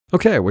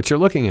Okay, what you're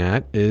looking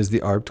at is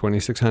the ARP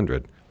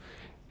 2600.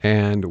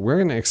 And we're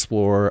going to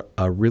explore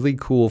a really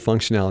cool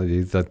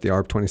functionality that the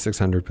ARP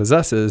 2600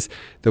 possesses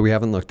that we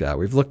haven't looked at.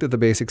 We've looked at the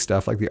basic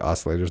stuff like the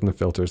oscillators and the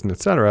filters and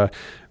etc.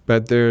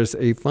 But there's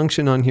a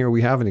function on here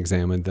we haven't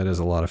examined that is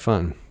a lot of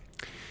fun.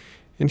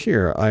 And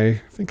here,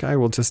 I think I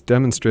will just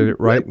demonstrate it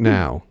right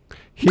now.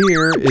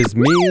 Here is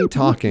me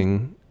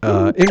talking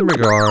in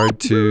regard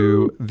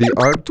to the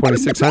ARP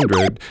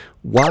 2600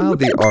 while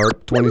the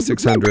ARP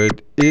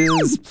 2600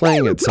 is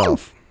playing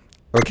itself.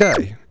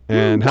 Okay,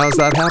 and how's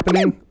that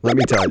happening? Let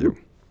me tell you.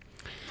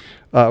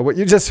 What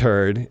you just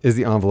heard is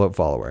the envelope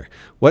follower.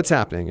 What's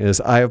happening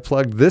is I have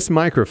plugged this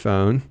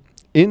microphone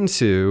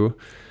into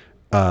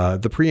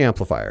the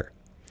preamplifier.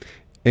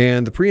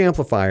 And the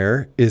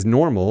preamplifier is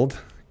normaled,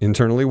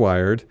 internally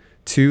wired,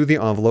 to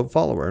the envelope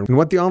follower. And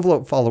what the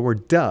envelope follower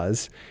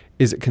does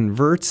is it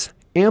converts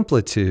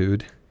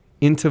amplitude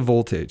into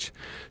voltage.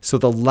 So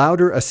the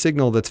louder a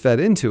signal that's fed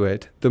into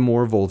it, the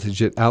more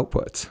voltage it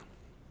outputs.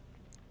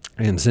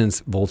 And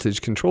since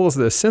voltage controls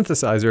the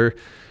synthesizer,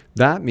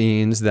 that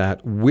means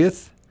that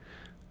with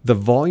the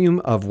volume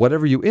of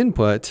whatever you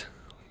input,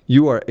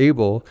 you are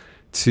able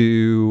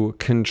to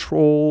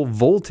control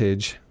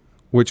voltage,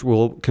 which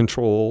will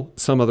control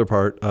some other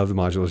part of the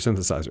modular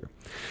synthesizer.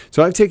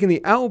 So I've taken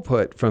the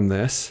output from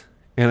this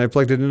and I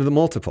plugged it into the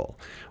multiple.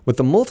 What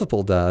the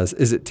multiple does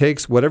is it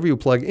takes whatever you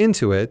plug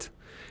into it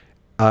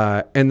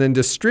and then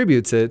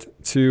distributes it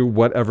to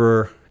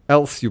whatever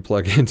else you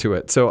plug into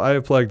it. So I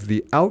have plugged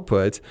the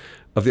output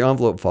of the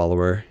envelope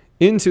follower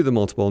into the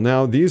multiple.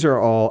 Now these are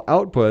all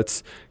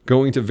outputs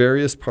going to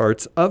various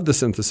parts of the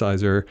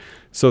synthesizer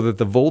so that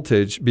the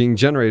voltage being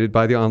generated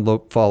by the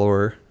envelope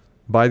follower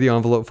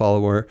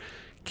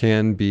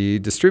can be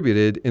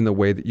distributed in the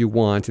way that you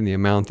want, in the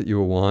amount that you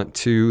want,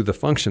 to the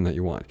function that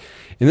you want.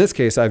 In this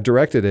case, I've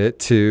directed it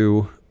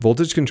to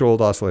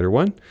voltage-controlled oscillator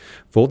 1,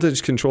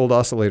 voltage-controlled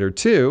oscillator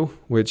 2,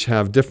 which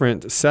have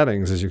different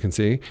settings, as you can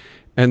see,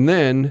 and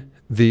then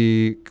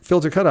the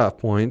filter cutoff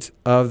point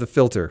of the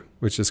filter,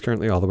 which is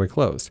currently all the way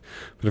closed.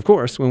 But of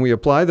course, when we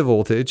apply the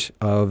voltage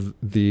of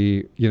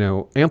the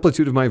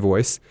amplitude of my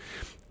voice,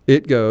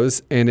 it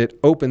goes and it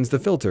opens the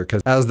filter,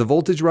 because as the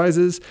voltage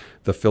rises,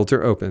 the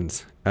filter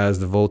opens. As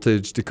the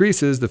voltage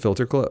decreases, the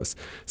filter closes.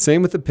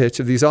 Same with the pitch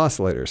of these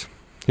oscillators.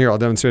 Here, I'll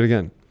demonstrate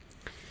again.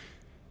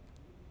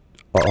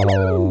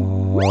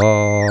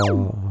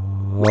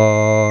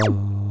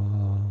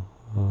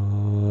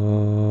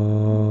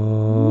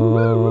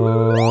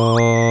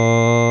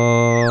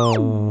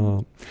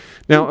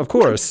 Now, of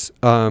course,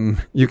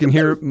 you can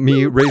hear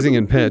me raising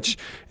in pitch,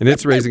 and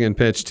it's raising in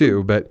pitch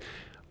too, but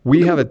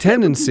we have a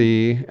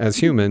tendency as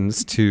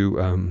humans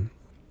to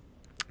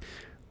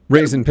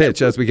raise in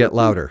pitch as we get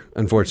louder,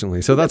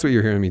 unfortunately. So that's what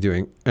you're hearing me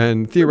doing.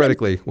 And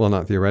theoretically, well,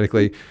 not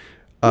theoretically,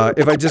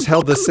 if I just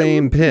held the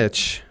same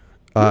pitch,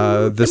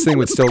 this thing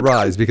would still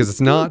rise because it's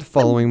not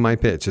following my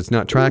pitch. It's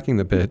not tracking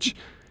the pitch.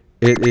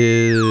 It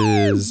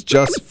is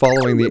just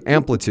following the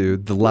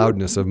amplitude, the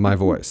loudness of my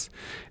voice.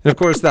 And of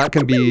course, that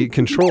can be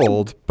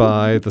controlled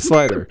by the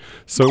slider.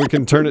 So we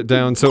can turn it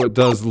down so it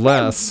does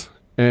less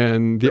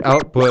and the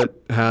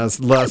output has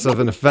less of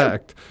an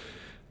effect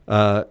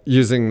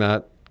using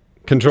that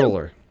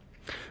controller.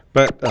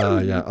 But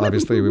yeah,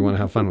 obviously we want to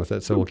have fun with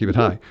it, so we'll keep it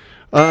high.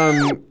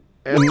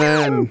 And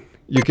then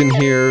you can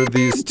hear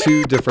these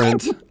two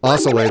different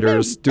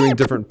oscillators doing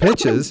different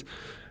pitches.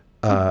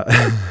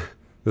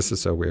 This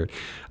is so weird.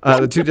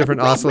 The two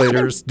different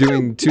oscillators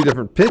doing two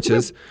different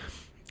pitches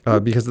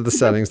because of the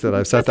settings that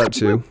I've set that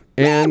to.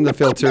 And the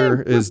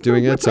filter is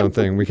doing its own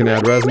thing. We can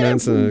add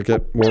resonance and it'll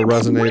get more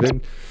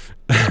resonated.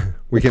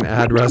 We can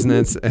add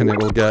resonance and it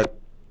will get,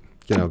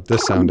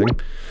 this sounding.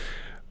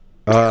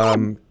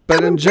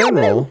 But in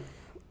general,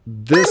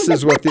 this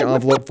is what the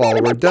envelope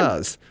follower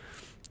does.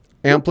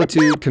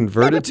 Amplitude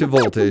converted to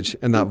voltage,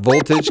 and that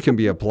voltage can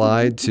be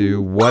applied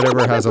to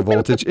whatever has a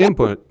voltage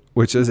input,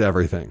 which is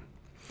everything.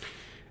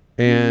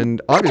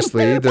 And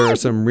obviously, there are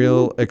some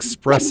real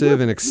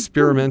expressive and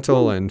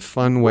experimental and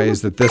fun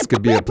ways that this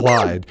could be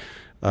applied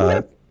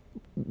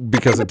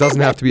because it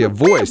doesn't have to be a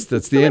voice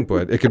that's the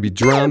input. It could be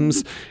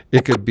drums.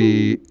 It could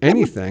be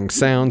anything,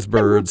 sounds,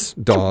 birds,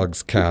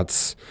 dogs,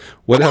 cats,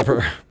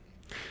 whatever.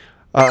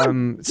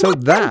 So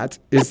that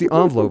is the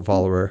envelope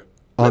follower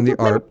on the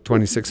ARP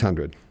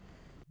 2600.